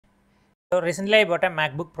So recently I bought a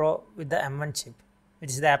MacBook Pro with the M1 chip,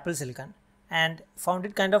 which is the Apple Silicon, and found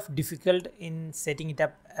it kind of difficult in setting it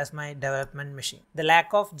up as my development machine. The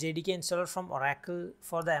lack of JDK installer from Oracle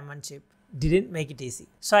for the M1 chip didn't make it easy.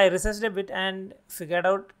 So I researched a bit and figured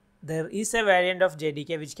out there is a variant of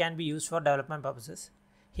JDK which can be used for development purposes.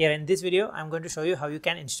 Here in this video, I'm going to show you how you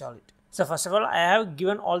can install it. So first of all, I have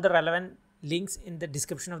given all the relevant links in the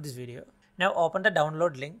description of this video. Now open the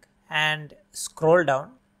download link and scroll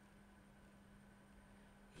down.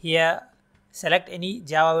 Here select any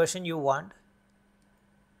Java version you want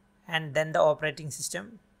and then the operating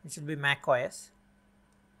system, which will be macOS.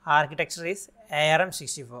 Architecture is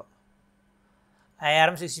ARM64.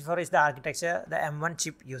 ARM64 is the architecture the M1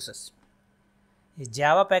 chip uses. The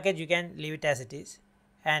Java package you can leave it as it is,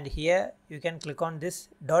 and here you can click on this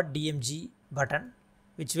 .dmg button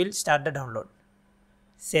which will start the download.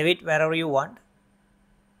 Save it wherever you want.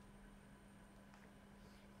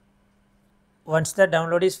 Once the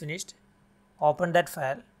download is finished, open that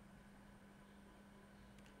file.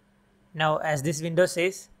 Now as this window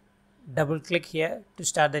says, double click here to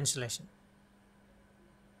start the installation.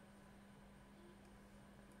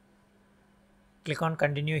 Click on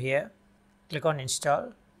continue here, click on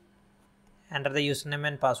install, enter the username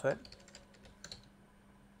and password,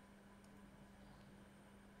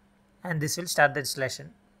 and this will start the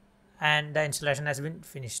installation, and the installation has been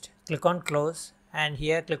finished. Click on close and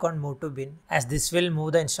here click on move to bin, as this will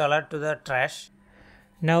move the installer to the trash.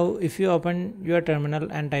 Now if you open your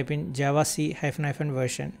terminal and type in java c ----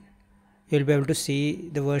 version, you will be able to see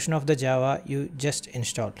the version of the Java you just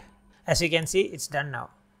installed. As you can see, it's done now.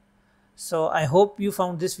 So I hope you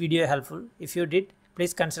found this video helpful. If you did,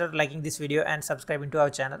 please consider liking this video and subscribing to our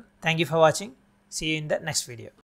channel. Thank you for watching. See you in the next video.